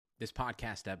This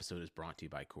podcast episode is brought to you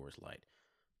by Coors Light.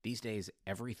 These days,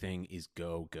 everything is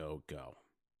go, go, go.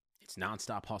 It's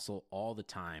nonstop hustle all the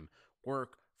time.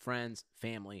 Work, friends,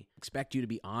 family, expect you to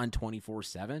be on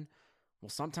 24/7. Well,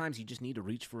 sometimes you just need to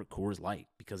reach for a Coors Light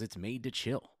because it's made to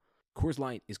chill. Coors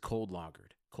Light is cold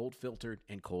lagered, cold filtered,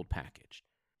 and cold packaged.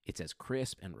 It's as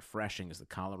crisp and refreshing as the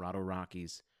Colorado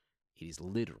Rockies. It is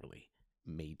literally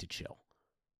made to chill.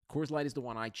 Coors Light is the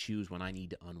one I choose when I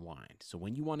need to unwind. So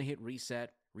when you want to hit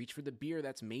reset, reach for the beer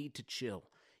that's made to chill.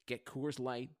 Get Coors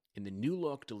Light in the new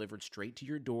look delivered straight to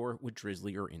your door with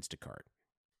Drizzly or Instacart.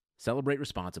 Celebrate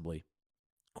responsibly.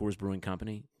 Coors Brewing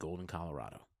Company, Golden,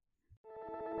 Colorado.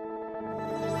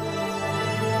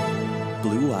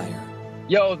 Blue Wire.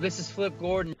 Yo, this is Flip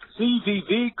Gordon.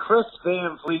 CVV Chris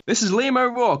Van Fleet. This is Liam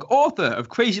O'Rourke, author of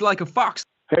Crazy Like a Fox.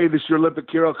 Hey, this is your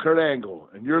Olympic hero, Kurt Angle,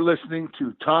 and you're listening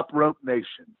to Top Rope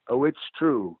Nation. Oh, it's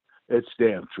true. It's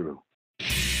damn true.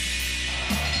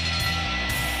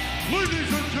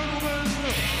 Ladies and gentlemen,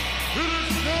 it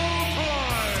is now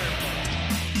time!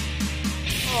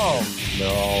 Oh,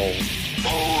 no.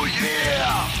 Oh,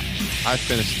 yeah! I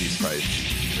finished these fights.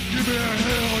 Give me a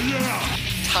hell yeah!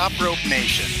 Top Rope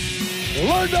Nation.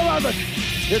 Learn to love it.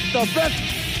 It's the best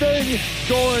thing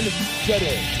going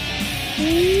today.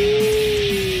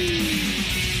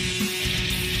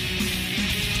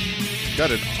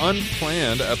 Got an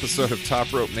unplanned episode of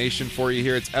Top Rope Nation for you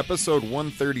here. It's episode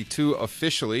 132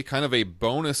 officially, kind of a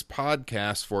bonus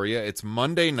podcast for you. It's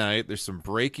Monday night. There's some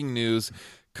breaking news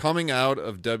coming out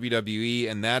of WWE,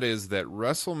 and that is that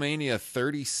WrestleMania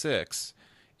 36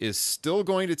 is still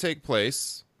going to take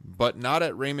place, but not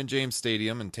at Raymond James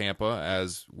Stadium in Tampa,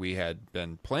 as we had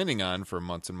been planning on for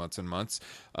months and months and months.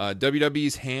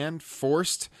 WWE's hand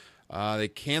forced. They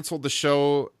canceled the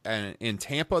show in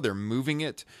Tampa. They're moving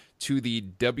it to the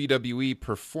WWE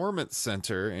Performance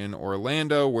Center in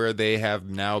Orlando, where they have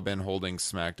now been holding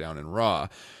SmackDown and Raw.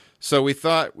 So we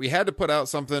thought we had to put out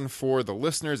something for the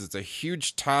listeners. It's a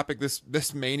huge topic.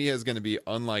 This Mania is going to be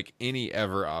unlike any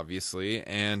ever, obviously.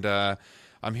 And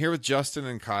I'm here with Justin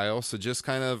and Kyle. So just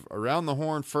kind of around the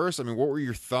horn first. I mean, what were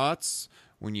your thoughts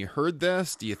when you heard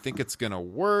this? Do you think it's going to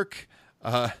work?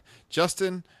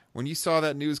 Justin, when you saw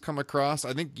that news come across,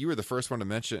 I think you were the first one to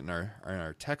mention it in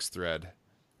our text thread.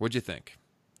 What'd you think?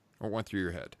 What went through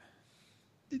your head?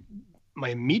 My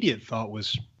immediate thought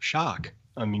was shock.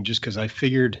 I mean, just because I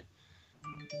figured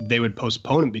they would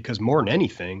postpone it because more than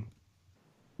anything,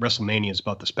 WrestleMania is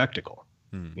about the spectacle.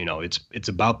 You know, it's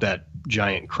about that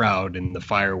giant crowd and the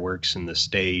fireworks and the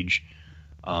stage.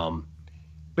 But,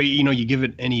 you know, you give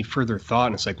it any further thought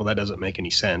and it's like, well, that doesn't make any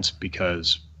sense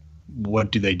because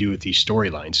what do they do with these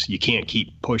storylines? You can't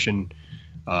keep pushing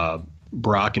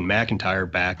Brock and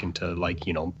McIntyre back into, like,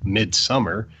 you know,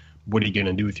 midsummer. What are you going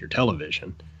to do with your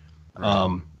television?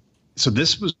 Right. So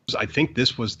I think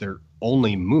this was their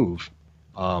only move.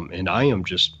 And I am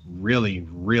just really,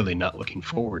 really not looking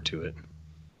forward to it.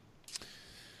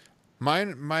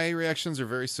 My reactions are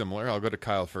very similar. I'll go to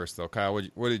Kyle first, though. Kyle,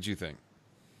 what did you think?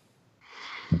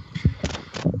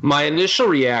 My initial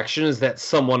reaction is that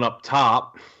someone up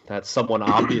top, that someone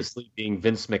obviously being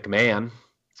Vince McMahon,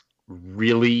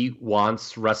 really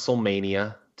wants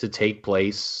WrestleMania to take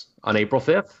place on April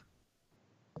 5th.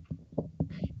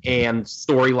 And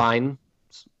storyline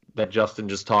that Justin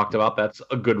just talked about, that's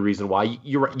a good reason why.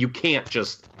 You can't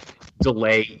just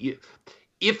delay.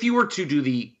 If you were to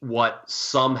do what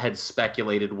some had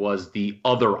speculated was the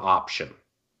other option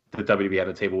that WWE had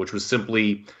on the table, which was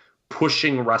simply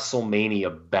pushing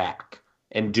WrestleMania back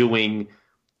and doing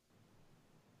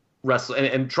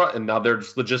and now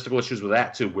there's logistical issues with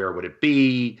that too. Where would it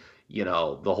be? You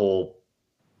know, the whole,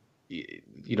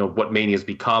 you know, what Mania has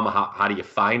become. How do you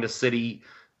find a city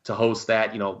to host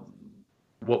that? You know,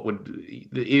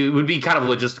 it would be kind of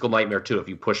a logistical nightmare too if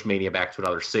you push Mania back to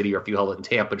another city or if you held it in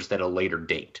Tampa just at a later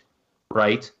date,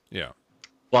 right? Yeah.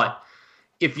 But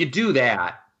if you do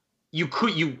that, you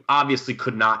obviously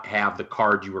could not have the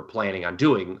card you were planning on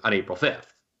doing on April 5th.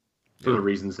 For the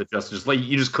reasons that just like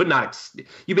you just could not,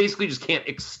 you basically just can't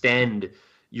extend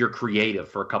your creative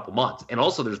for a couple months. And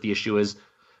also there's the issue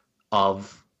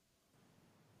of,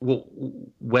 well,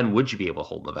 when would you be able to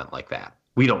hold an event like that?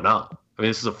 We don't know. I mean,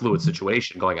 this is a fluid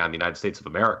situation going on in the United States of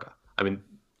America. I mean,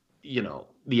 you know,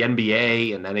 the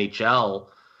NBA and NHL,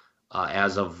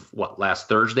 as of last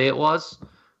Thursday it was,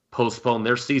 postponed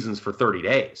their seasons for 30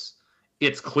 days.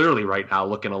 It's clearly right now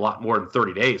looking a lot more than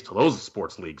 30 days till those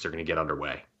sports leagues are going to get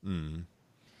underway.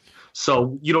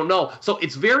 So you don't know. So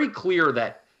it's very clear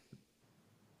that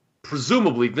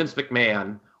presumably Vince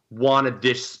McMahon wanted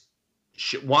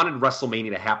WrestleMania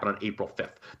to happen on April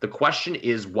 5th. The question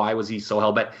is, why was he so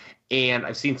hell-bent? And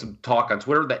I've seen some talk on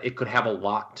Twitter that it could have a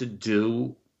lot to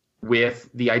do with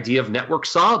the idea of network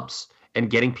subs and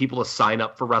getting people to sign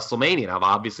up for WrestleMania. Now,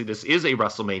 obviously, this is a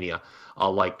WrestleMania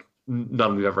like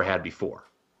none we've ever had before.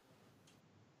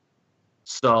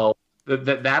 So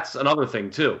that's another thing,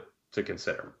 too, to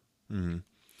consider. Mm-hmm.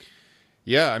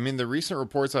 Yeah, I mean, the recent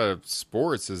reports out of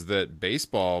sports is that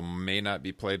baseball may not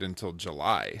be played until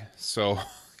July. So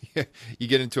you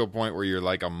get into a point where you're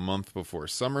like a month before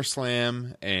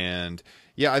SummerSlam. And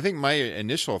yeah, I think my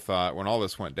initial thought when all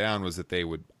this went down was that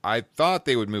I thought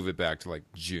they would move it back to like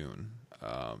June.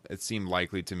 It seemed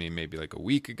likely to me maybe like a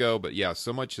week ago, but yeah,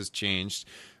 so much has changed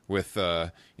with,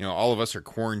 all of us are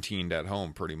quarantined at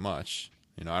home pretty much.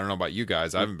 I don't know about you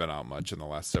guys. I haven't been out much in the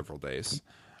last several days.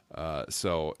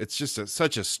 So it's just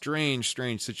such a strange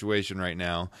situation right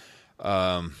now.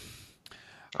 I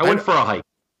went for a hike.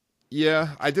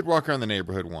 Yeah, I did walk around the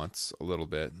neighborhood once a little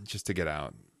bit just to get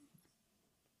out.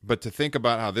 But to think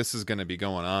about how this is going to be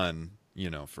going on,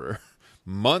 for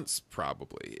months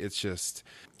probably,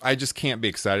 I just can't be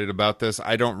excited about this.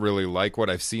 I don't really like what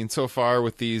I've seen so far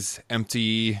with these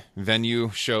empty venue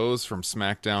shows from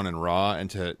SmackDown and Raw. And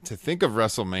to think of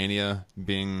WrestleMania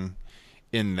being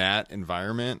in that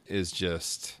environment is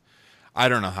just, I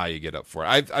don't know how you get up for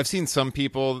it. I've seen some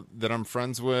people that I'm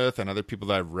friends with and other people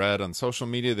that I've read on social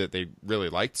media that they really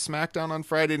liked SmackDown on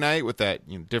Friday night with that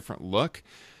different look.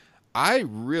 I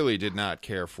really did not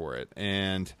care for it,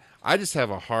 and I just have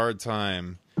a hard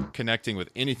time connecting with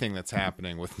anything that's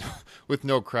happening with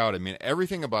no crowd. I mean,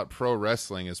 everything about pro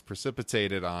wrestling is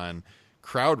precipitated on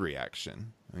crowd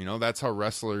reaction. That's how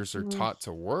wrestlers are taught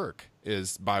to work,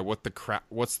 is by what's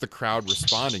the crowd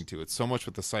responding to. It's so much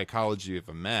with the psychology of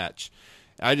a match.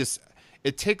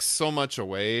 It takes so much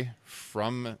away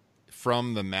from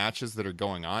the matches that are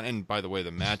going on. And by the way,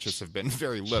 the matches have been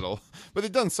very little, but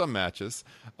they've done some matches.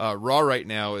 Raw right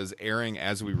now is airing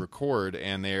as we record,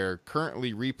 and they're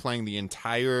currently replaying the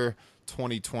entire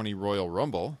 2020 Royal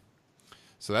Rumble.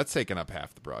 So that's taken up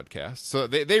half the broadcast. So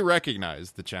they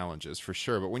recognize the challenges for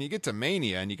sure. But when you get to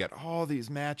Mania and you get all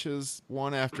these matches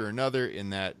one after another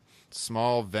in that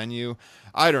small venue,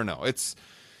 I don't know. It's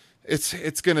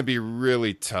going to be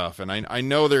really tough. And I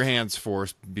know their hands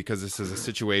forced because this is a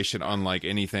situation unlike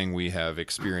anything we have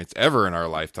experienced ever in our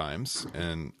lifetimes,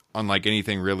 and unlike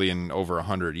anything really in over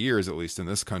 100 years, at least in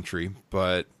this country.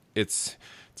 But it's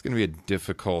going to be a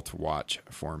difficult watch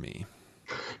for me.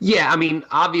 Yeah, I mean,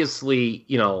 obviously,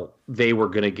 they were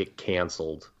going to get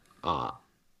canceled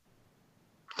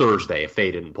Thursday if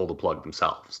they didn't pull the plug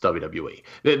themselves, WWE.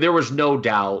 There was no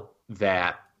doubt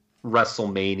that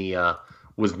WrestleMania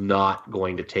was not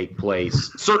going to take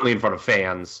place, certainly in front of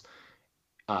fans,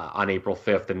 on April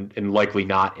 5th, and likely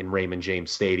not in Raymond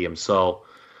James Stadium. So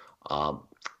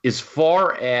as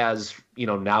far as,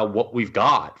 now what we've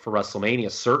got for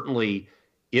WrestleMania, certainly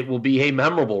it will be a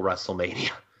memorable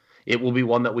WrestleMania. It will be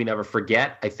one that we never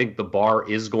forget. I think the bar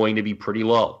is going to be pretty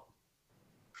low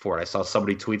for it. I saw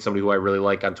somebody who I really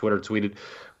like on Twitter tweeted,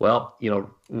 well,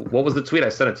 what was the tweet? I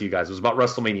sent it to you guys. It was about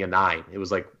WrestleMania 9. It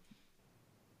was like,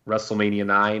 WrestleMania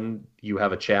 9, you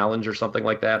have a challenge or something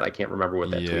like that. I can't remember what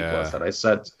that tweet was that I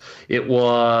said. It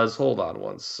was, hold on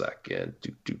one second.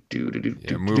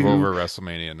 Move over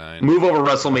WrestleMania 9. Move over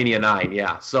WrestleMania 9,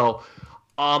 yeah. So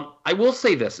I will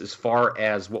say this, as far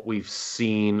as what we've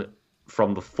seen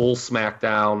from the full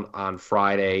SmackDown on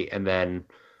Friday and then,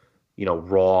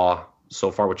 Raw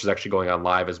so far, which is actually going on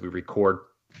live as we record.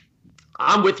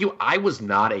 I'm with you. I was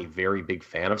not a very big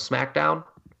fan of SmackDown.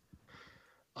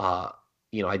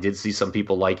 I did see some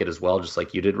people like it as well, just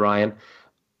like you did, Ryan.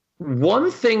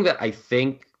 One thing that I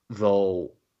think,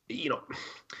 though,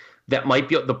 that might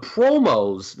be the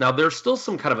promos. Now, there's still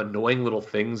some kind of annoying little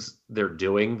things they're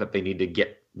doing that they need to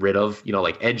get rid of.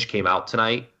 Like Edge came out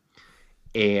tonight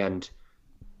and,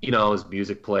 his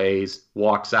music plays,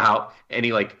 walks out, and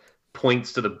he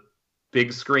points to the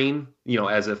big screen,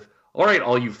 as if, all right,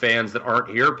 all you fans that aren't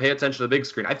here, pay attention to the big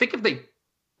screen. I think if they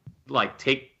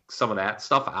take some of that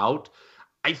stuff out,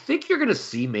 I think you're going to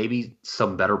see maybe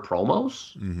some better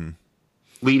promos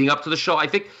leading up to the show. I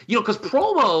think, because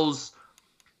promos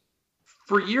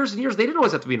for years and years, they didn't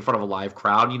always have to be in front of a live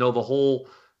crowd. The whole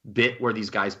bit where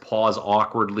these guys pause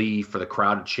awkwardly for the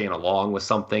crowd to chant along with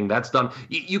something, that's done.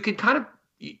 You can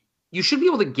you should be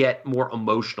able to get more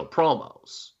emotional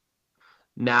promos.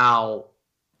 Now,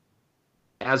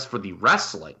 as for the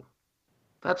wrestling,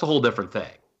 that's a whole different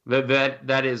thing.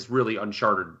 That is really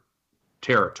uncharted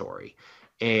territory.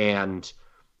 And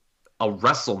a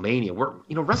WrestleMania, where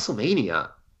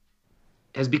WrestleMania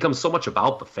has become so much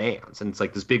about the fans, and it's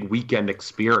like this big weekend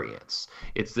experience.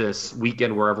 It's this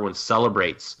weekend where everyone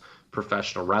celebrates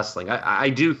professional wrestling. I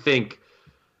do think,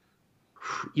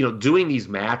 doing these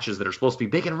matches that are supposed to be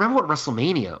big, and remember what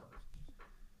WrestleMania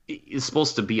is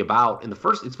supposed to be about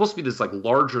it's supposed to be this like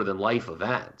larger than life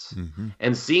event. Mm-hmm.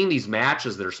 And seeing these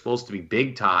matches that are supposed to be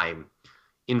big time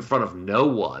in front of no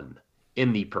one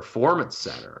in the performance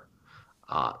center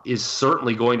is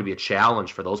certainly going to be a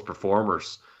challenge for those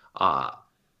performers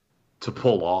to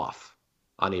pull off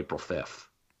on April 5th.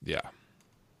 Yeah,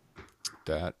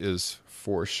 that is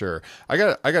for sure. I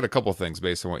got a couple things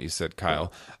based on what you said,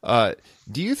 Kyle.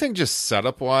 Do you think just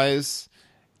setup wise,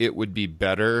 it would be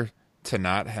better to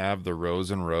not have the rows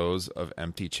and rows of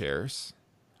empty chairs?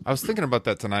 I was thinking about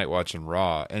that tonight watching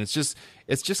Raw, and it's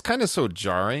just kind of so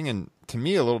jarring and to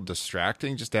me a little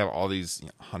distracting just to have all these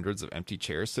hundreds of empty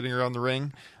chairs sitting around the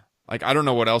ring. Like, I don't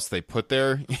know what else they put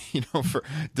there, for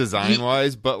design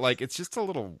wise, but like it's just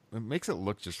it makes it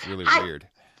look just really weird.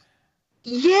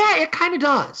 Yeah, it kind of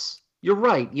does. You're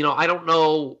right. I don't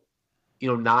know,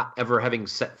 not ever having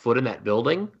set foot in that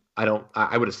building.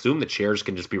 I would assume the chairs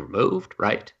can just be removed,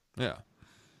 right? Yeah.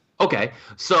 Okay.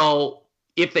 So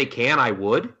if they can, I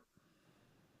would,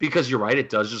 because you're right. It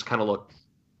does just kind of look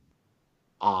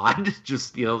odd.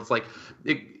 Just, it's like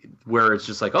where it's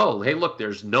just like, oh, hey, look,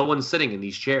 there's no one sitting in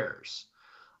these chairs.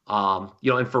 And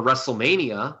for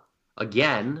WrestleMania,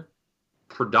 again,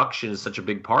 production is such a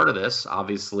big part of this.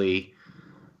 Obviously,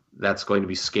 that's going to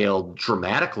be scaled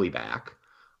dramatically back.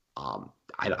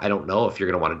 I don't know if you're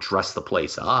going to want to dress the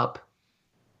place up.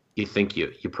 You think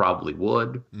you probably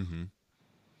would.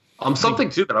 Mm-hmm. Something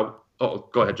too that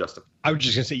go ahead, Justin. I was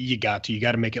just gonna say you got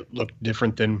to make it look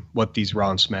different than what these Raw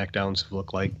and SmackDowns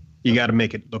look like. You got to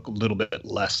make it look a little bit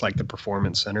less like the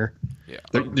Performance Center. Yeah,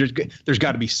 there's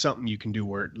got to be something you can do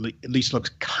where it at least looks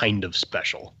kind of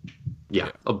special.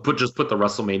 Yeah, just put the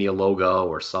WrestleMania logo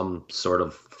or some sort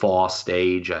of fall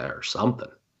stage or something.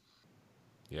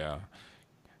 Yeah.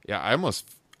 I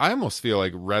almost feel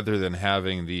like rather than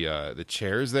having the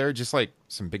chairs there, just like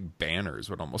some big banners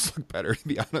would almost look better, to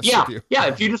be honest with you. Yeah,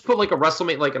 if you just put like a nice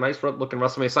looking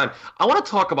WrestleMania sign. I want to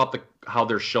talk about how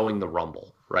they're showing the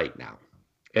Rumble right now.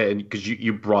 And because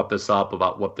you brought this up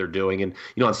about what they're doing. And,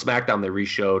 on SmackDown, they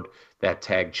re-showed that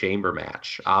tag chamber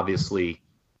match. Obviously,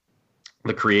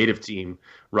 the creative team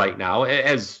right now,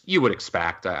 as you would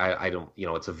expect, I don't,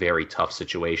 it's a very tough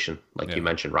situation, like you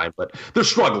mentioned, Ryan, but they're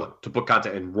struggling to put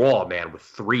content in Raw, man, with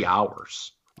 3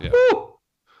 hours. Yeah.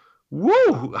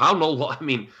 Woo! How long? I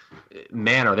mean,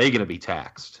 man, are they going to be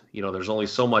taxed? There's only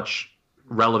so much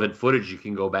relevant footage you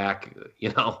can go back,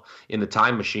 in the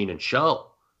time machine and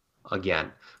show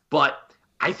again. But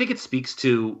I think it speaks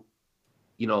to,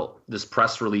 this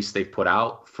press release they've put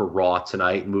out for Raw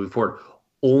tonight and moving forward.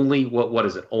 Only what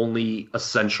is it? Only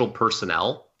essential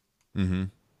personnel. Mm-hmm.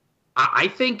 I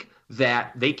think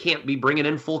that they can't be bringing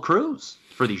in full crews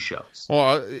for these shows.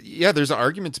 Well, yeah, there's an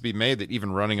argument to be made that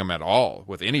even running them at all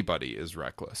with anybody is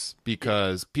reckless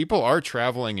because people are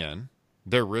traveling in,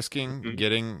 they're risking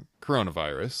getting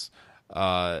coronavirus.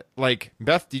 Like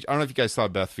Beth, I don't know if you guys saw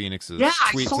Beth Phoenix's tweets.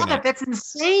 I saw that. That's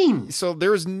insane. So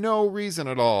there's no reason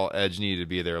at all Edge needed to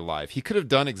be there live. He could have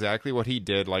done exactly what he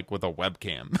did, like with a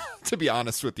webcam, to be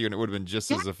honest with you, and it would have been just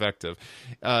as effective.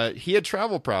 He had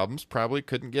travel problems, probably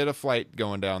couldn't get a flight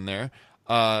going down there.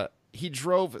 He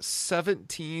drove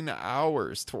 17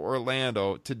 hours to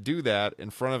Orlando to do that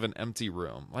in front of an empty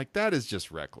room. Like, that is just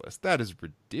reckless. That is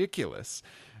ridiculous.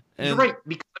 And you're right,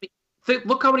 because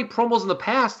look how many promos in the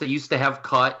past they used to have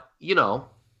cut,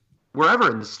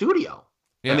 wherever in the studio,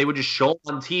 and they would just show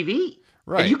them on TV.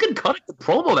 Right, and you can cut the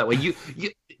promo that way.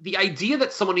 The idea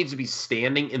that someone needs to be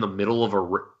standing in the middle of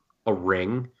a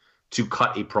ring to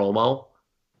cut a promo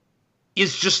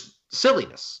is just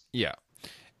silliness. Yeah.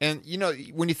 And,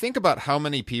 when you think about how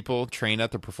many people train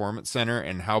at the Performance Center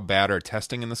and how bad our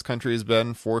testing in this country has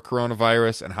been for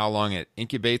coronavirus and how long it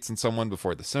incubates in someone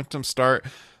before the symptoms start,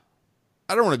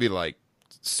 I don't want to be like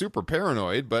super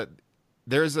paranoid, but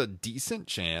there's a decent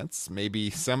chance, maybe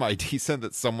semi-decent,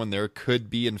 that someone there could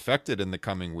be infected in the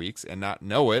coming weeks and not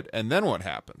know it. And then what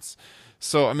happens?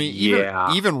 So, I mean,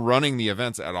 even running the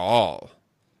events at all,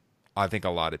 I think a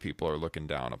lot of people are looking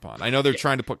down upon. I know they're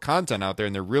trying to put content out there,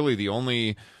 and they're really the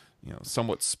only,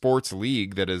 somewhat sports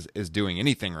league that is doing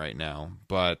anything right now.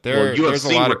 But there's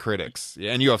a lot of critics,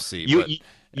 and UFC.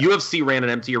 UFC ran an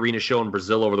empty arena show in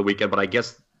Brazil over the weekend, but I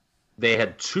guess they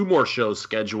had 2 more shows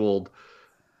scheduled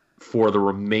for the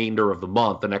remainder of the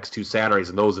month, the next 2 Saturdays,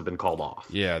 and those have been called off.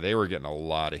 Yeah, they were getting a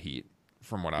lot of heat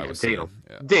from what I was seeing.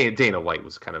 Dana White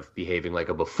was kind of behaving like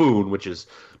a buffoon, which is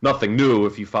nothing new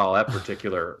if you follow that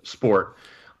particular sport.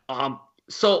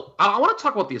 So I want to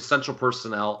talk about the essential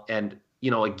personnel, and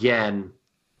again,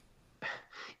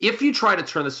 if you try to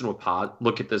turn this into a pod,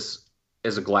 look at this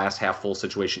as a glass half full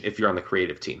situation. If you're on the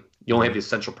creative team, you only have the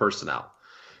essential personnel.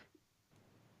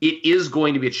 It is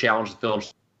going to be a challenge to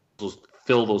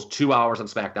fill those 2 hours on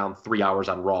SmackDown, 3 hours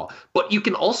on Raw. But you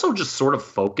can also just sort of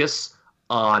focus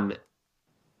on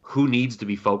who needs to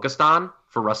be focused on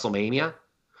for WrestleMania.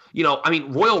 You know, I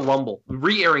mean, Royal Rumble,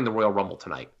 re-airing the Royal Rumble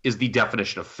tonight is the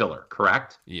definition of filler,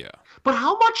 correct? Yeah. But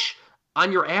how much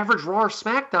on your average Raw or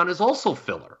SmackDown is also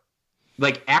filler?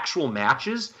 Like actual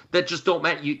matches that just don't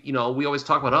matter. You know, we always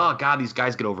talk about, oh, God, these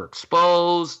guys get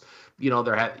overexposed. You know,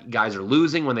 guys are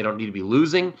losing when they don't need to be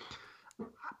losing.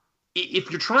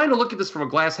 If you're trying to look at this from a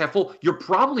glass half full, you're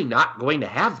probably not going to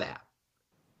have that.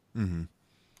 Mm-hmm.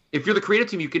 If you're the creative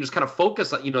team, you can just kind of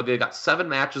focus on, you know, they've got 7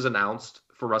 matches announced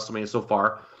for WrestleMania so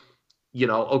far. You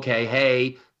know, okay,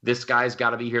 hey, this guy's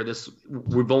got to be here.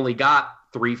 We've only got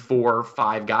 3, 4,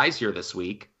 5 guys here this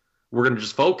week. We're going to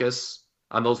just focus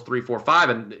on those 3, 4, 5.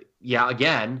 And yeah,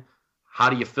 again, how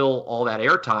do you fill all that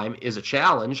airtime is a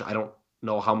challenge. I don't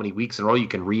know how many weeks in a row you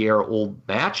can re-air old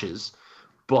matches,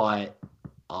 but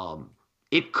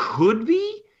it could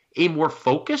be a more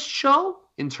focused show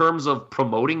in terms of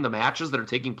promoting the matches that are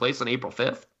taking place on April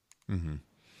 5th. Mm-hmm.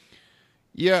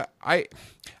 Yeah, I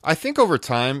think over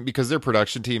time, because their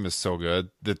production team is so good,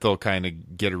 that they'll kind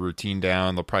of get a routine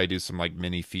down. They'll probably do some like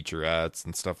mini featurettes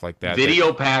and stuff like that.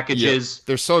 Video packages. Yeah,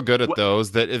 they're so good at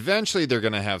those that eventually they're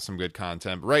going to have some good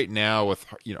content. But right now, with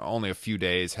only a few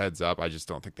days heads up, I just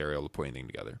don't think they're able to put anything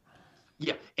together.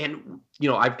 Yeah, and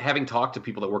having talked to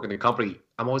people that work in the company,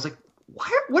 I'm always like,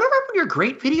 whatever happened to your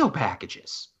great video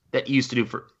packages that you used to do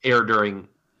for air during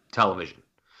television?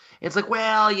 It's like,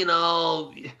 well, you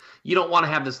don't want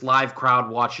to have this live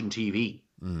crowd watching TV.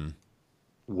 Mm-hmm.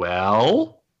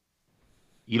 Well,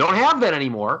 you don't have that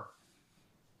anymore.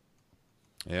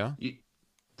 Yeah.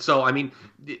 So, I mean,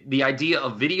 the idea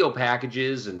of video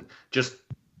packages and just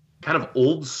kind of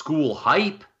old school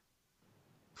hype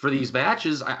for these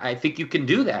matches, I think you can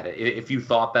do that if you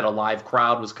thought that a live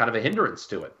crowd was kind of a hindrance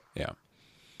to it. Yeah.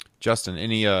 Justin,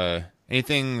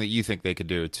 anything that you think they could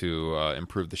do to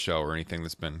improve the show, or anything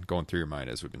that's been going through your mind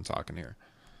as we've been talking here?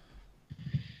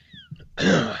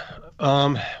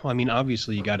 Well, I mean,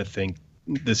 obviously you got to think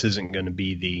this isn't going to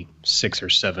be the 6 or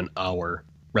 7 hour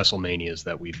WrestleManias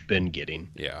that we've been getting.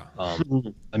 Yeah.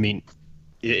 I mean,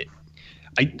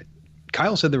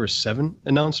 Kyle said there were 7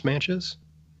 announced matches.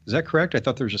 Is that correct? I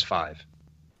thought there was just 5.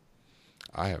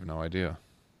 I have no idea.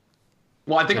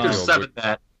 Well, I think there's 7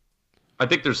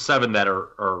 that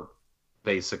are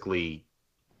basically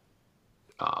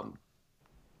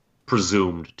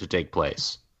presumed to take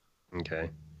place. Okay.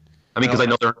 I mean, because I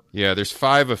know there's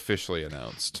 5 officially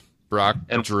announced. Brock,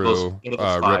 Drew,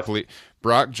 Ripley,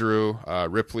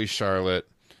 Charlotte,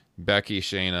 Becky,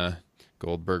 Shayna,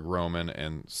 Goldberg, Roman,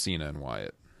 and Cena and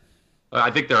Wyatt. I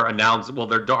think they're announced. Well,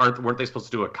 weren't they supposed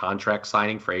to do a contract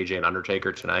signing for AJ and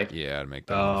Undertaker tonight? Yeah, to make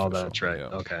that. Oh, official. that's right. Yeah.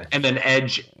 Okay. And then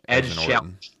Edge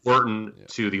challenged Orton Yeah.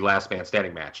 to the Last Man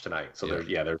Standing match tonight. So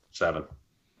there's 7.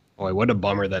 Boy, what a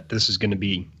bummer that this is going to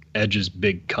be Edge's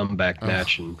big comeback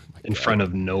match in front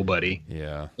of nobody.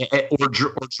 Yeah. Or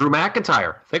Drew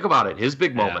McIntyre. Think about it. His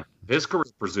big moment. His career,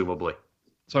 presumably.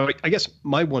 So I guess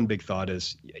my one big thought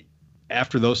is,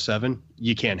 after those 7,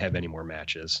 you can't have any more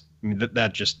matches. I mean,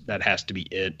 that has to be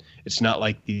it. It's not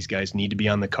like these guys need to be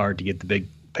on the card to get the big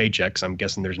paychecks. I'm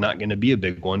guessing there's not going to be a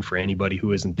big one for anybody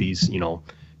who isn't these,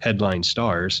 headline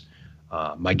stars.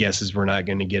 My guess is we're not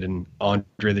going to get an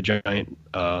Andre the Giant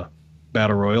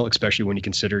Battle Royal, especially when you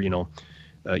consider,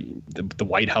 the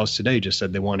White House today just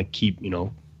said they want to keep,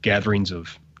 gatherings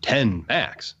of 10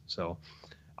 max. So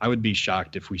I would be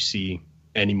shocked if we see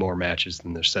any more matches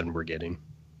than the 7 we're getting.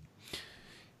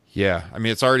 Yeah, I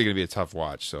mean, it's already going to be a tough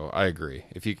watch, so I agree.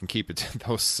 If you can keep it to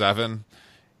those 7,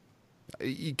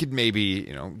 you could maybe,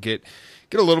 get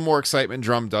a little more excitement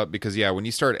drummed up, because, when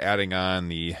you start adding on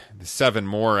the 7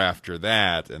 more after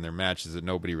that, and they're matches that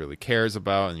nobody really cares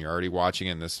about, and you're already watching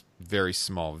in this very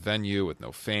small venue with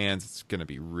no fans, it's going to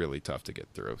be really tough to get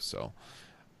through. So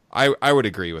I would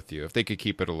agree with you. If they could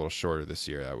keep it a little shorter this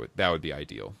year, that would be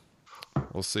ideal.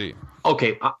 We'll see.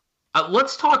 Okay,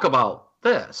 let's talk about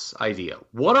this idea.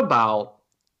 What about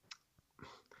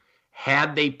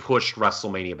had they pushed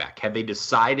WrestleMania back? Had they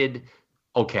decided,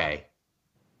 okay,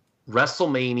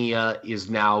 WrestleMania is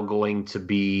now going to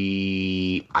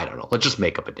be, I don't know, let's just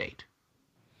make up a date.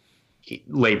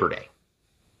 Labor Day.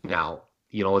 Now,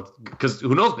 because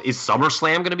who knows, is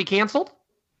SummerSlam going to be canceled?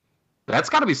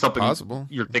 That's got to be something possible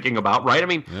you're thinking about, right? I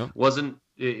mean, yep.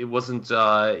 It wasn't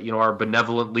our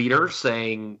benevolent leader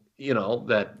saying,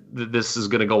 that this is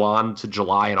going to go on to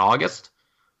July and August,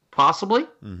 possibly.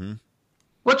 Mm-hmm.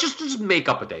 Let's just make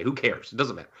up a date. Who cares? It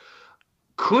doesn't matter.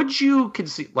 Could you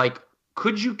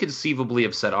conceivably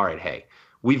have said, all right, hey,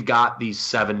 we've got these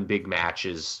 7 big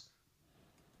matches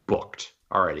booked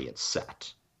already. It's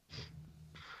set.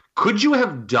 Could you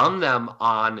have done them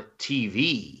on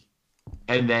TV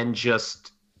and then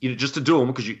just to do them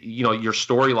because your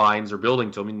storylines are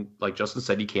building to them? I mean, like Justin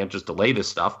said, you can't just delay this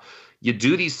stuff. You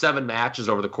do these 7 matches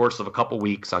over the course of a couple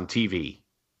weeks on TV,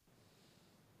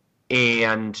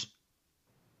 and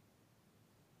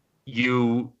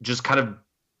you just kind of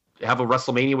have a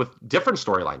WrestleMania with different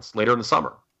storylines later in the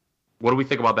summer. What do we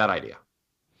think about that idea?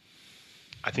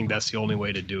 I think that's the only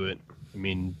way to do it. I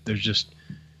mean, there's just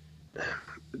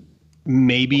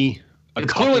maybe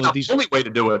it's clearly not the only way to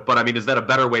do it, but I mean, is that a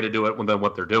better way to do it than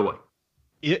what they're doing?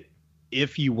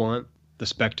 If you want the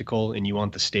spectacle and you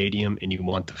want the stadium and you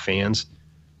want the fans,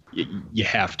 you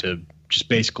have to just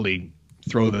basically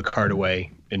throw the card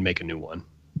away and make a new one.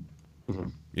 Mm-hmm.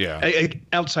 Yeah.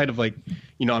 Outside of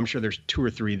I'm sure there's 2 or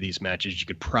 3 of these matches you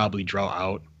could probably draw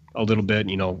out a little bit,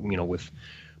 with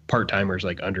part-timers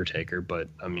like Undertaker. But,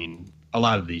 I mean, a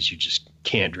lot of these you just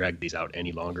can't drag these out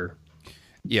any longer.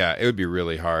 Yeah, it would be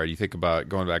really hard. You think about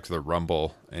going back to the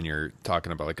Rumble and you're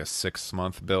talking about like a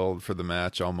 6-month build for the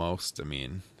match almost. I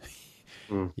mean,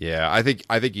 yeah, I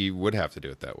think you would have to do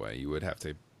it that way. You would have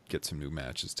to get some new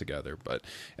matches together.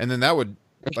 And then that would,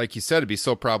 like you said, it'd be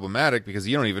so problematic because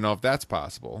you don't even know if that's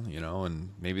possible, and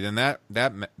maybe then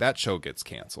that show gets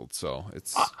canceled. So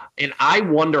it's and I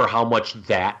wonder how much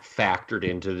that factored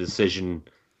into the decision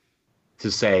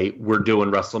to say we're doing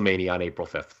WrestleMania on April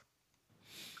 5th.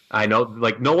 I know,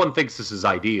 like, no one thinks this is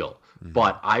ideal,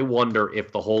 but I wonder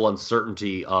if the whole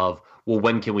uncertainty of, well,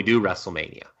 when can we do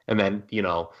WrestleMania? And then,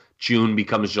 June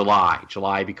becomes July,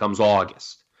 July becomes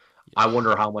August. I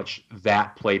wonder how much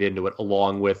that played into it,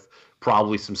 along with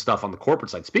probably some stuff on the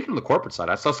corporate side. Speaking of the corporate side,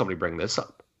 I saw somebody bring this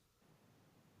up.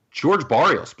 George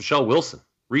Barrios, Michelle Wilson,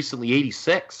 recently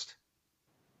 86th.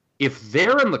 If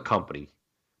they're in the company,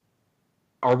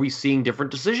 are we seeing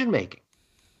different decision-making?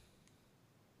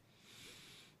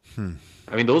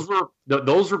 I mean, those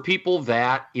were people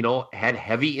that, had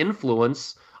heavy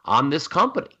influence on this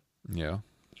company. Yeah.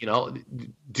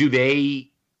 Do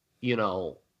they,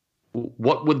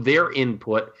 what would their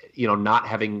input, not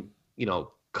having,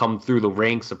 come through the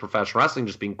ranks of professional wrestling,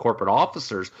 just being corporate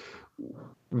officers,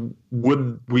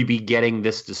 would we be getting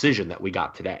this decision that we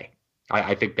got today?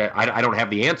 I think that I don't have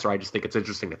the answer. I just think it's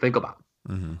interesting to think about.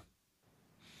 Mm-hmm.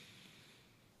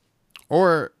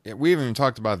 Or we haven't even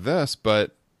talked about this,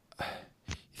 but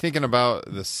thinking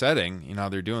about the setting,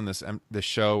 they're doing this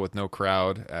show with no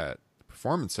crowd at the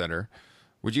Performance Center.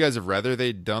 Would you guys have rather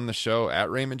they'd done the show at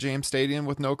Raymond James Stadium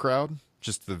with no crowd?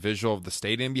 Just the visual of the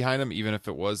stadium behind them, even if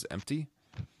it was empty?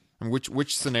 And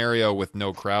which scenario with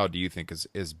no crowd do you think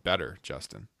is better,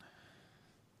 Justin?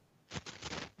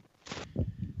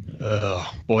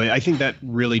 Boy, I think that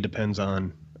really depends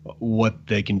on what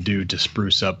they can do to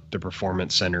spruce up the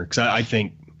Performance Center. Because I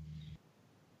think,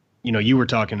 you were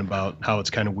talking about how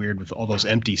it's kind of weird with all those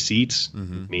empty seats.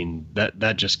 Mm-hmm. I mean,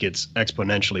 that just gets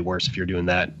exponentially worse if you're doing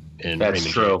that in That's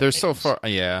Raymond true. James. They're so far,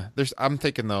 yeah. I'm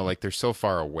thinking though, like they're so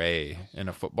far away in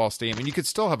a football stadium, and you could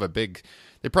still have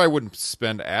they probably wouldn't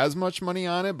spend as much money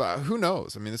on it, but who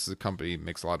knows? I mean, this is a company that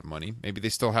makes a lot of money. Maybe they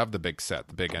still have the big set,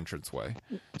 the big entranceway.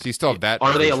 So you still have that.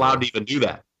 Are they allowed to even do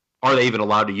that? Are they even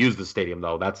allowed to use the stadium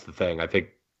though? That's the thing. I think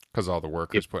because all the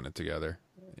workers putting it together.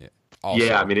 Yeah.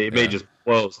 Also, I mean, it may just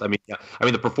close. I mean,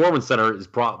 the Performance Center is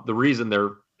the reason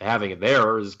they're having it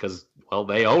there is because, well,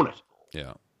 they own it.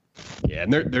 Yeah. Yeah,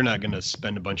 and they're not going to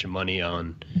spend a bunch of money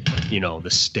on, the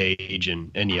stage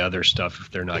and any other stuff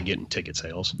if they're not getting ticket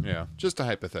sales. Yeah, just a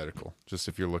hypothetical. Just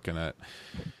if you're looking at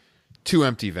 2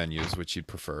 empty venues, which you'd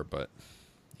prefer, but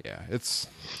yeah, it's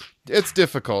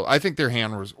difficult. I think their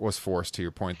hand was forced. To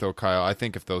your point, though, Kyle. I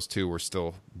think if those 2 were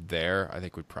still there, I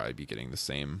think we'd probably be getting the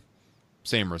same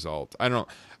result. I don't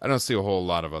see a whole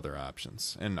lot of other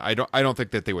options, and I don't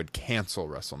think that they would cancel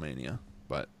WrestleMania,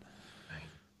 but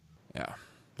yeah.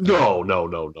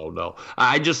 No.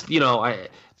 I just,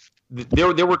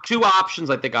 there were 2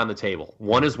 options I think on the table.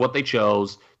 One is what they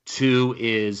chose. 2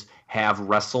 is have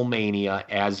WrestleMania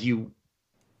as you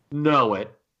know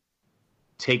it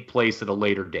take place at a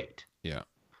later date. Yeah.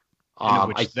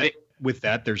 With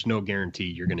that, there's no guarantee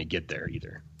you're going to get there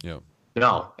either. Yeah.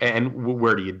 No. And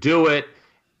where do you do it?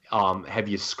 Have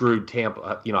you screwed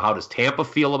Tampa? How does Tampa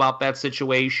feel about that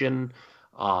situation?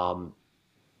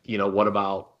 What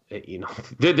about,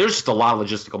 there's just a lot of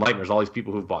logistical nightmares. All these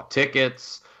people who've bought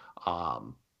tickets.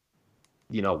 Wow.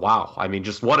 I mean,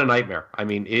 just what a nightmare. I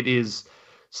mean, it is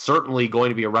certainly going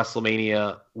to be a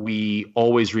WrestleMania we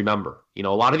always remember. You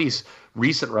know, a lot of these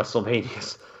recent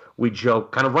WrestleManias, we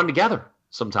joke, kind of run together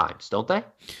sometimes, don't they?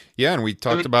 Yeah, and we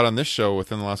talked about on this show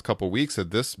within the last couple of weeks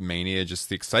that this Mania, just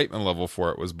the excitement level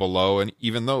for it was below and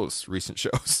even those recent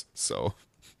shows. So,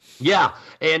 yeah,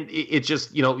 and it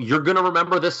just, you know, you're going to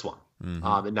remember this one.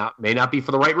 It may not be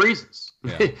for the right reasons,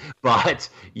 but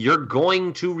you're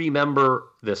going to remember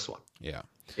this one. Yeah.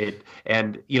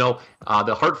 And you know,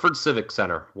 the Hartford Civic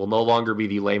Center will no longer be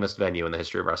the lamest venue in the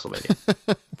history of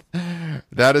WrestleMania.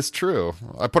 That is true.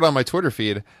 I put on my Twitter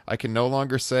feed, I can no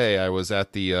longer say I was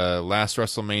at the last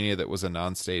WrestleMania that was a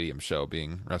non-stadium show,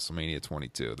 being WrestleMania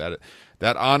 22.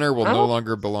 That honor will no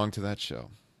longer belong to that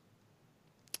show.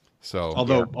 So,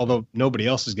 although nobody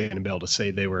else is going to be able to say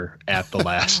they were at the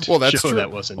last well, that's show true.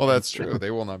 that wasn't. Well, that's true.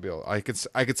 They will not be able. I could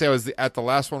say I was at the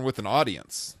last one with an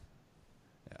audience.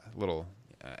 Yeah, little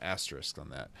asterisk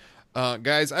on that.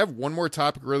 Guys, I have one more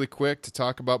topic really quick to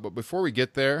talk about, but before we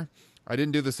get there, I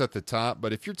didn't do this at the top,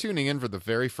 but if you're tuning in for the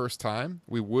very first time,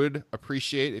 we would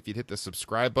appreciate if you'd hit the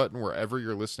subscribe button wherever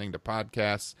you're listening to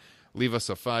podcasts. Leave us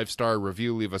a 5-star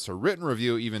review. Leave us a written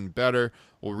review, even better.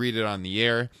 We'll read it on the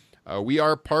air. We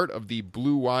are part of the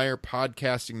Blue Wire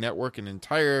Podcasting Network, an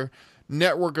entire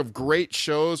network of great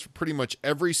shows for pretty much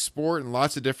every sport and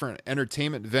lots of different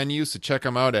entertainment venues. So check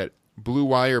them out at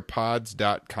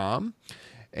bluewirepods.com.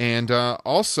 And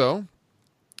also,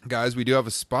 guys, we do have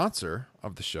a sponsor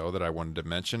of the show that I wanted to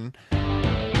mention.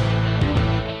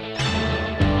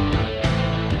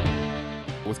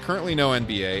 With currently no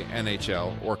NBA,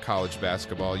 NHL, or college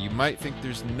basketball, you might think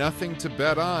there's nothing to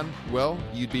bet on. Well,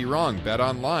 you'd be wrong.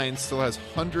 BetOnline still has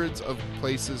hundreds of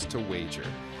places to wager.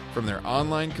 From their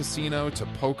online casino to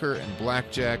poker and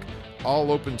blackjack, all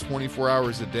open 24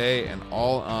 hours a day and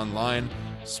all online.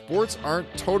 Sports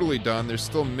aren't totally done. There's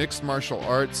still mixed martial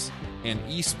arts, and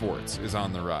esports is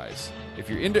on the rise. If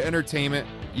you're into entertainment,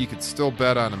 you could still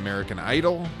bet on American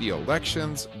Idol, the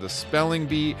elections, the spelling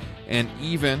bee, and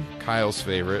even Kyle's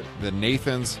favorite, the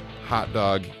Nathan's hot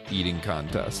dog eating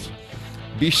contest.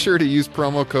 Be sure to use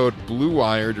promo code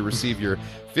BLUEWIRE to receive your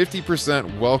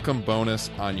 50% welcome bonus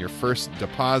on your first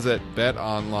deposit. Bet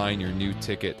online, your new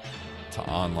ticket to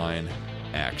online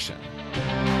action.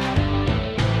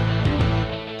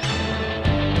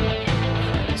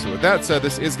 So with that said,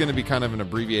 this is going to be kind of an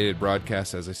abbreviated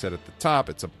broadcast, as I said at the top.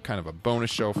 It's a kind of a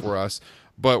bonus show for us.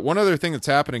 But one other thing that's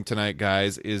happening tonight,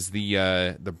 guys, is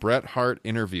the Bret Hart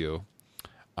interview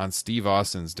on Steve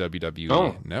Austin's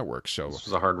WWE Network show. This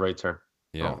was a hard right turn.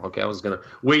 Yeah. Oh, okay, I was going to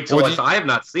wait till I have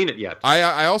not seen it yet.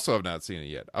 I also have not seen it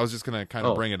yet. I was just going to kind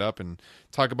of bring it up and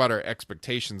talk about our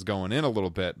expectations going in a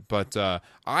little bit. But I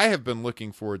have been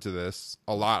looking forward to this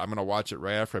a lot. I'm going to watch it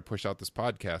right after I push out this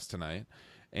podcast tonight.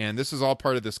 And this is all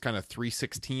part of this kind of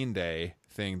 316 day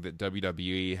thing that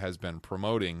WWE has been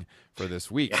promoting for this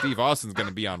week. Yeah. Steve Austin's going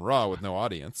to be on Raw with no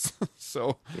audience.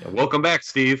 So, welcome back,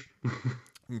 Steve.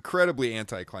 Incredibly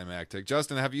anticlimactic.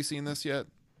 Justin, have you seen this yet?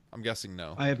 I'm guessing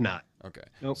no. I have not. Okay.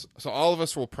 Nope. So all of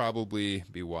us will probably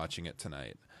be watching it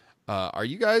tonight. Are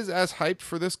you guys as hyped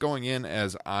for this going in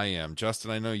as I am?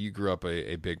 Justin, I know you grew up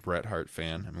a big Bret Hart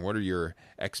fan. I mean, what are your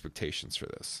expectations for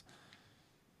this?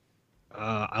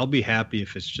 I'll be happy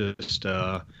if it's just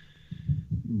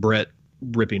Bret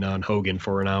ripping on Hogan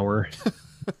for an hour.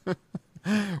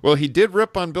 Well, he did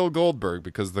rip on Bill Goldberg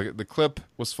because the clip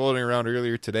was floating around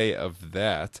earlier today of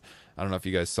that. I don't know if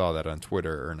you guys saw that on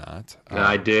Twitter or not.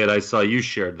 I did. I saw you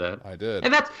shared that. I did.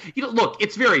 And that's, look,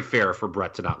 it's very fair for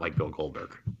Bret to not like Bill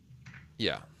Goldberg.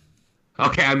 Yeah.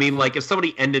 Okay, I mean, like, if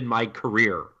somebody ended my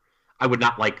career, I would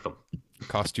not like them.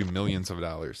 Cost you millions of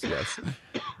dollars, yes.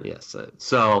 Yes.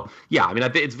 So, yeah, I mean,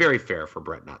 it's very fair for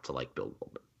Bret not to like Bill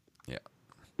Goldberg. Yeah.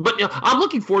 But I'm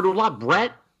looking forward to a lot.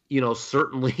 Bret,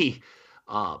 certainly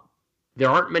there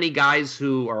aren't many guys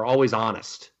who are always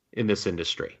honest in this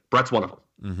industry. Bret's one of them.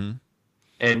 Mm-hmm.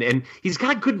 And he's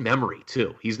got a good memory,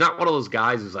 too. He's not one of those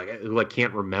guys who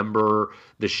can't remember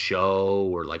the show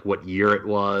or, like, what year it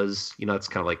was. It's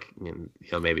kind of like,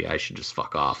 maybe I should just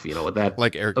fuck off, with that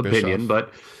like Eric opinion.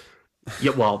 Bischoff. But,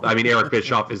 yeah, well, I mean, Eric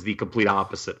Bischoff is the complete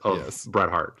opposite of Bret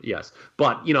Hart. Yes.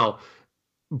 But,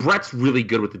 Bret's really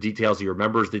good with the details. He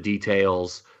remembers the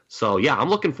details. So, yeah, I'm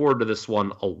looking forward to this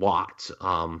one a lot.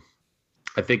 I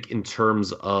think in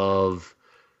terms of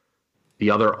the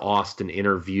other Austin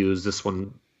interviews, this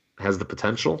one has the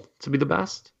potential to be the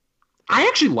best. I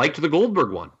actually liked the Goldberg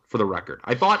one, for the record.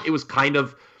 I thought it was kind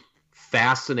of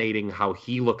fascinating how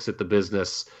he looks at the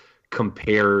business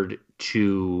compared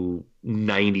to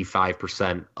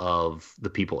 95% of the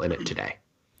people in it today.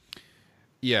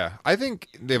 Yeah, I think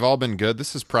they've all been good.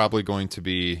 This is probably going to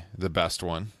be the best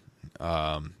one.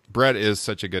 Brett is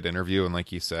such a good interview, and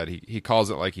like you said, he calls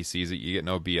it like he sees it. You get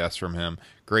no BS from him.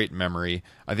 Great memory.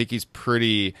 I think he's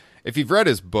pretty. If you've read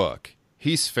his book,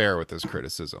 he's fair with his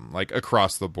criticism, like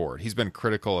across the board. He's been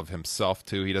critical of himself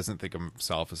too. He doesn't think of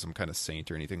himself as some kind of saint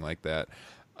or anything like that.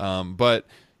 But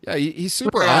yeah, he's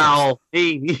super honest.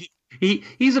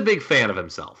 He's a big fan of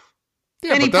himself.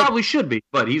 Yeah, and he probably should be,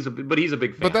 but he's a big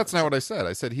fan. But that's not what I said.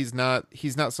 I said he's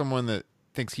not someone that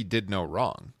thinks he did no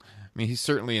wrong. I mean, he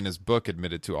certainly in his book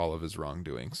admitted to all of his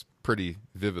wrongdoings pretty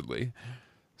vividly.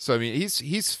 So I mean,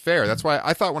 he's fair. That's why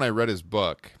I thought when I read his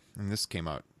book, and this came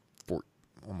out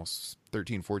almost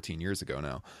 13, 14 years ago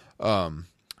now.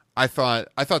 I thought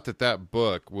that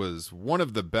book was one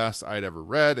of the best I'd ever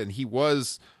read, and he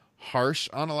was harsh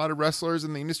on a lot of wrestlers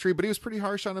in the industry, but he was pretty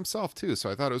harsh on himself too. So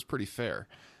I thought it was pretty fair.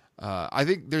 I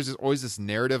think there's always this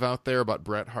narrative out there about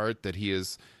Bret Hart that he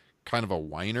is kind of a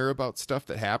whiner about stuff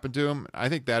that happened to him. I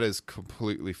think that is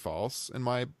completely false in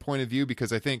my point of view,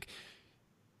 because I think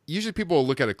usually people will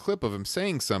look at a clip of him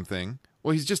saying something.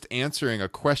 Well, he's just answering a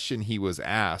question he was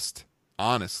asked.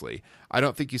 Honestly, I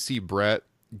don't think you see Bret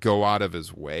go out of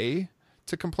his way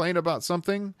to complain about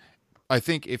something. I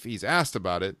think if he's asked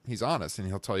about it, he's honest and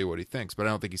he'll tell you what he thinks. But I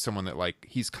don't think he's someone that like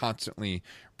he's constantly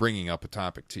bringing up a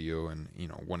topic to you and, you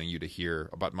know, wanting you to hear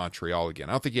about Montreal again.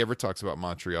 I don't think he ever talks about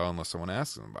Montreal unless someone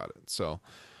asks him about it. So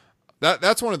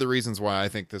that's one of the reasons why I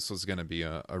think this was going to be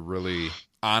a really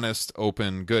honest,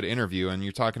 open, good interview. And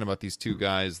you're talking about these two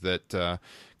guys that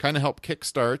kind of helped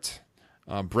kickstart.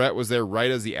 Bret was there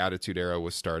right as the Attitude Era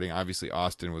was starting. Obviously,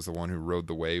 Austin was the one who rode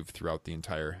the wave throughout the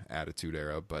entire Attitude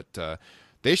Era, but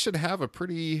they should have a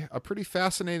pretty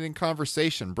fascinating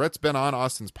conversation. Bret's been on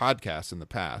Austin's podcast in the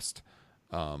past,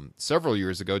 several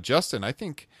years ago. Justin, I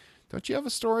think, don't you have a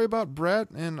story about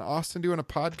Bret and Austin doing a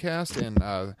podcast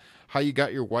and how you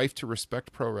got your wife to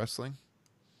respect pro wrestling?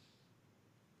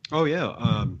 Oh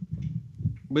yeah,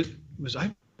 was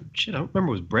I? Shit, I don't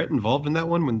remember. Was Bret involved in that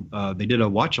one when they did a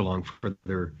watch along for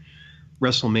their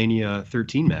WrestleMania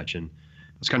 13 match? And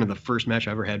it was kind of the first match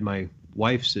I ever had my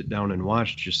wife sit down and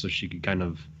watch, just so she could kind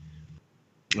of,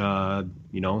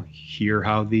 hear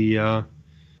how how's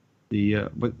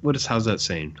that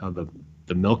saying? How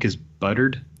the milk is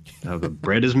buttered, how the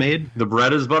bread is made. The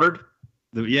bread is buttered.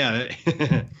 Yeah,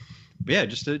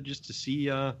 just to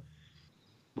see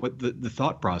what the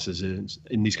thought process is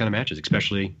in these kind of matches,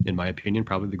 especially, in my opinion,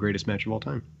 probably the greatest match of all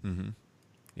time. Mm-hmm.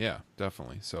 Yeah,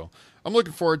 definitely. So I'm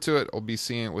looking forward to it. I'll be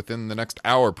seeing it within the next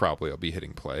hour. Probably I'll be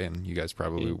hitting play, and you guys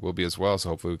probably will be as well. So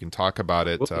hopefully we can talk about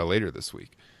it later this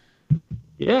week.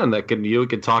 Yeah, and you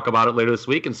can talk about it later this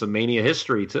week and some Mania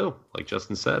history too, like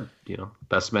Justin said. You know,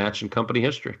 best match in company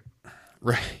history.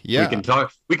 Right. Yeah.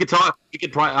 We could talk.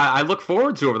 I look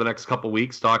forward to over the next couple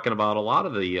weeks talking about a lot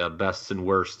of the bests and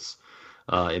worsts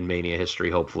in Mania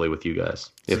history, hopefully with you guys.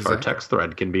 If our text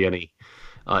thread can be any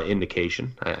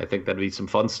indication, I think that'd be some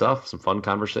fun stuff, some fun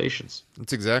conversations.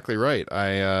 That's exactly right.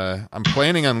 I'm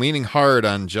planning on leaning hard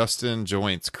on Justin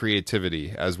Joint's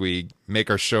creativity as we make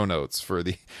our show notes for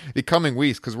the coming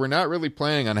weeks, because we're not really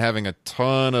planning on having a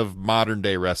ton of modern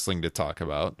day wrestling to talk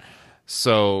about.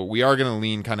 So we are going to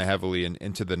lean kind of heavily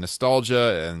into the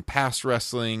nostalgia and past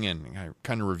wrestling and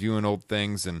kind of reviewing old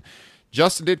things. And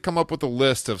Justin did come up with a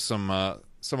list of some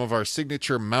of our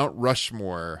signature Mount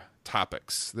Rushmore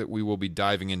topics that we will be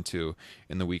diving into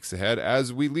in the weeks ahead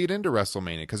as we lead into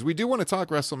WrestleMania, because we do want to talk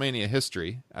WrestleMania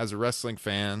history. As a wrestling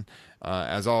fan,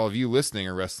 as all of you listening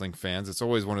are wrestling fans, it's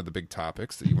always one of the big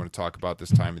topics that you want to talk about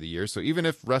this time of the year. So even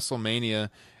if WrestleMania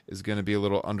is going to be a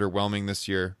little underwhelming this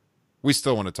year, we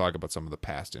still want to talk about some of the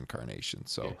past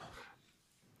incarnations. So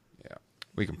yeah,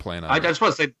 we can plan on I just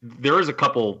want to say there is a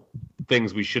couple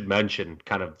things we should mention,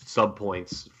 kind of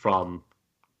sub-points from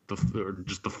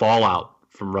just the fallout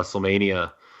from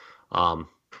WrestleMania,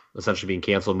 essentially being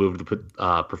canceled, moved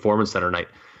to Performance Center night.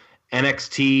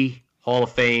 NXT Hall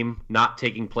of Fame not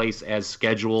taking place as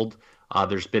scheduled.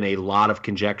 There's been a lot of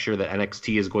conjecture that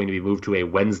NXT is going to be moved to a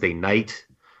Wednesday night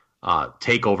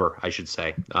takeover, I should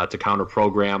say, to counter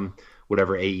program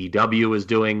whatever AEW is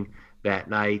doing that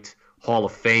night. Hall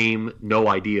of Fame, no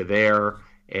idea there.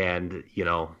 And,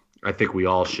 I think we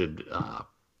all should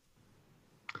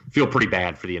feel pretty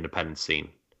bad for the independent scene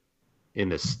in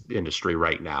this industry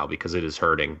right now, because it is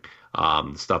hurting.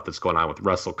 The stuff that's going on with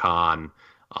WrestleCon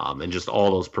and just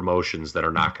all those promotions that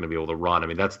are not going to be able to run. I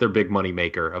mean, that's their big money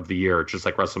maker of the year, just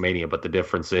like WrestleMania. But the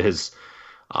difference is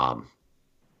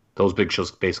those big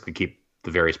shows basically keep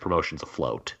the various promotions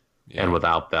afloat. Yeah. And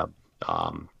without them,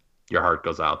 your heart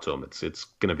goes out to them. It's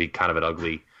going to be kind of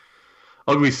an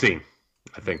ugly scene,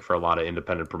 I think, for a lot of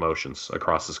independent promotions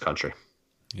across this country.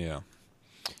 Yeah,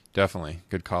 definitely.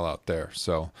 Good call out there.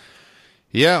 So,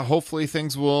 Yeah, hopefully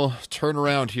things will turn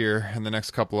around here in the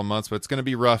next couple of months, but it's going to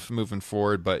be rough moving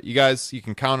forward. But you guys, you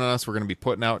can count on us. We're going to be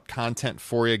putting out content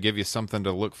for you, give you something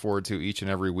to look forward to each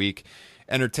and every week,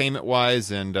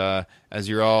 entertainment-wise. And as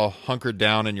you're all hunkered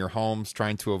down in your homes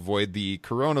trying to avoid the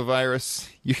coronavirus,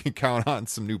 you can count on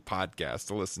some new podcasts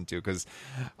to listen to. Because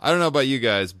I don't know about you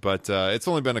guys, but it's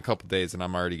only been a couple days and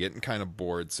I'm already getting kind of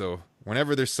bored. So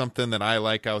whenever there's something that I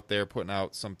like out there, putting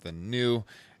out something new,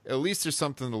 at least there's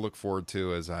something to look forward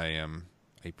to, as I am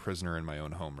a prisoner in my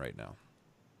own home right now.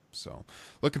 So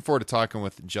looking forward to talking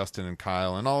with Justin and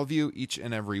Kyle and all of you each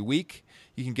and every week.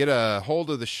 You can get a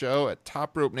hold of the show at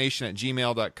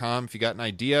topropenation@gmail.com. If you got an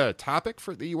idea, a topic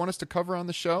that you want us to cover on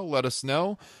the show, let us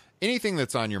know. Anything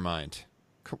that's on your mind.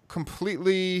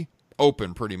 Completely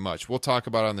open, pretty much. We'll talk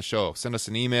about it on the show. Send us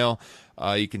an email.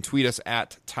 You can tweet us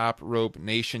at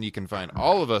topropenation. You can find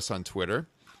all of us on Twitter.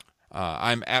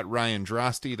 I'm at Ryan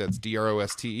Droste. That's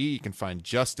Droste. You can find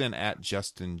Justin at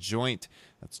Justin Joint.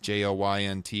 That's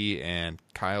Joynt. And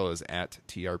Kyle is at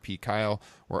TRP Kyle.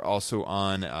 We're also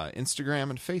on Instagram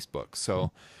and Facebook.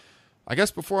 So I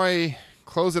guess before I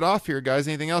close it off here, guys,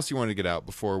 anything else you want to get out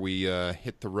before we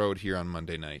hit the road here on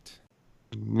Monday night?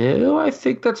 No, I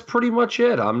think that's pretty much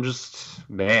it. I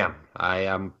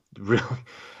am really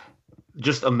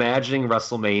just imagining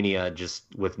WrestleMania just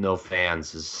with no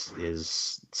fans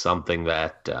is something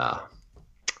that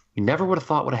you never would have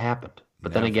thought would have happened.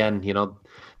 But then again,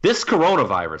 this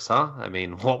coronavirus, huh? I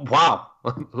mean, wow.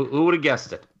 Who would have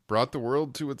guessed it? Brought the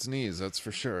world to its knees, that's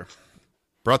for sure.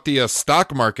 Brought the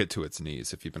stock market to its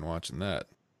knees, if you've been watching that.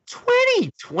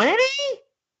 2020?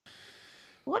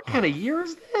 What kind of year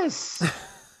is this?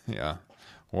 Yeah,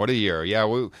 what a year. Yeah,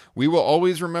 we will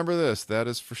always remember this, that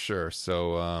is for sure.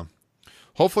 So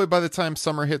hopefully by the time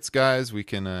summer hits, guys, we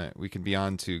can be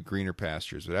on to greener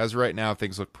pastures. But as of right now,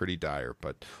 things look pretty dire.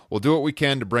 But we'll do what we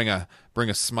can to bring a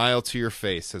smile to your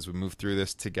face as we move through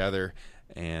this together.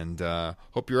 And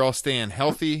hope you're all staying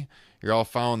healthy. You're all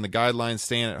following the guidelines,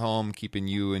 staying at home, keeping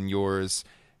you and yours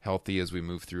healthy as we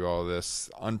move through all this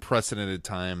unprecedented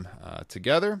time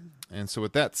together. And so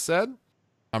with that said,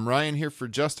 I'm Ryan here for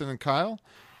Justin and Kyle.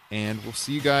 And we'll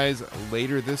see you guys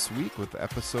later this week with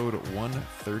episode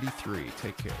 133.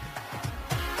 Take care.